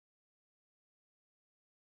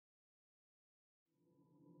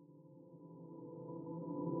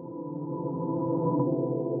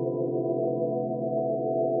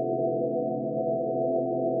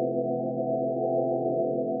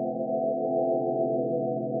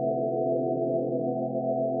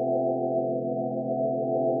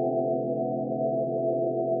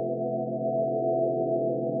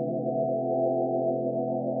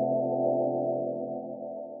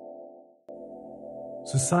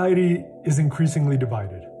Society is increasingly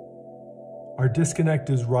divided. Our disconnect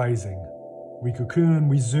is rising. We cocoon,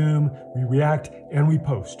 we Zoom, we react, and we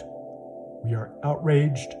post. We are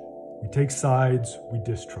outraged, we take sides, we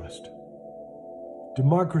distrust.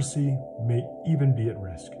 Democracy may even be at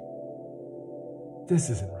risk. This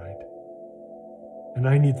isn't right. And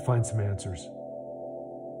I need to find some answers.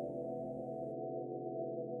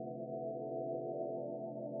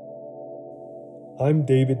 I'm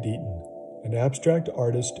David Deaton, an abstract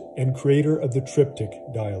artist and creator of the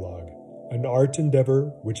TRIPTYCH dialogue, an art endeavor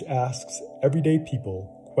which asks everyday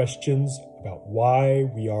people questions about why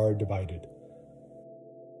we are divided.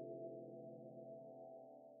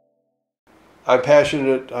 I'm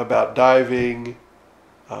passionate about diving.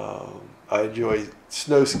 I enjoy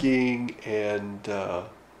snow skiing and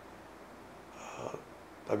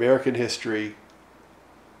American history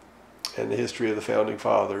and the history of the Founding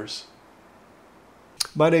Fathers.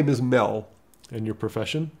 My name is Mel. And your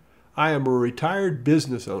profession? I am a retired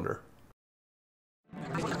business owner.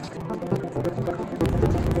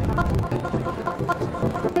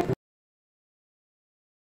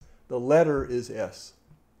 The letter is S.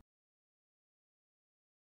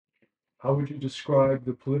 How would you describe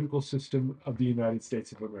the political system of the United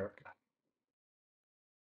States of America?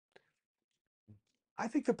 I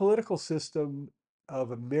think the political system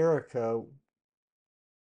of America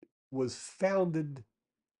was founded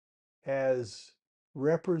as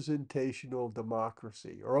representational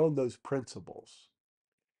democracy, or on those principles,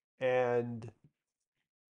 and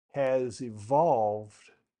has evolved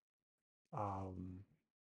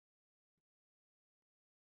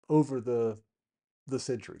over the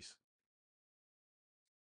centuries.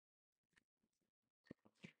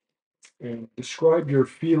 And describe your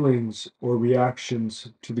feelings or reactions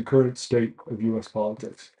to the current state of U.S.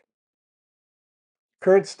 politics.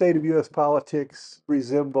 Current state of U.S. politics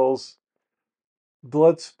resembles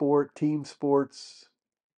blood sport, team sports.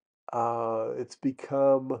 It's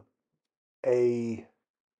become a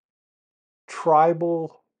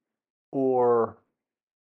tribal or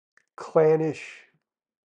clannish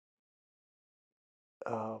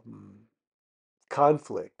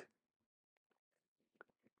conflict.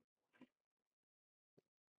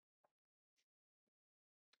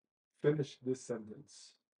 Finish this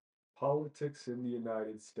sentence. Politics in the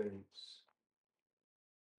United States.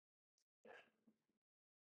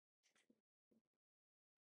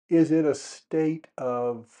 Is in a state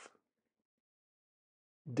of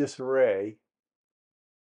disarray,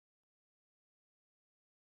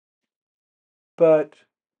 but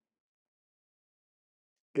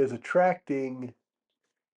is attracting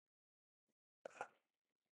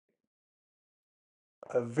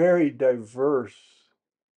a very diverse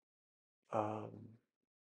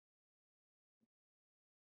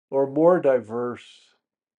or more diverse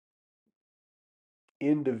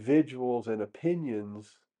individuals and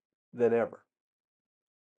opinions than ever.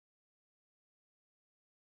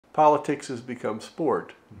 Politics has become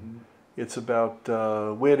sport. Mm-hmm. It's about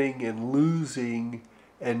winning and losing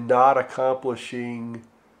and not accomplishing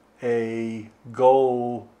a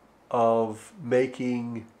goal of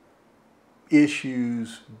making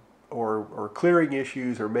issues or clearing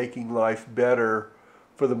issues or making life better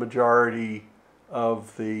for the majority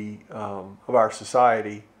of of our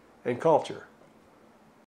society and culture.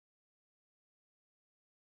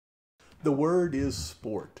 The word is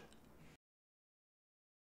sport.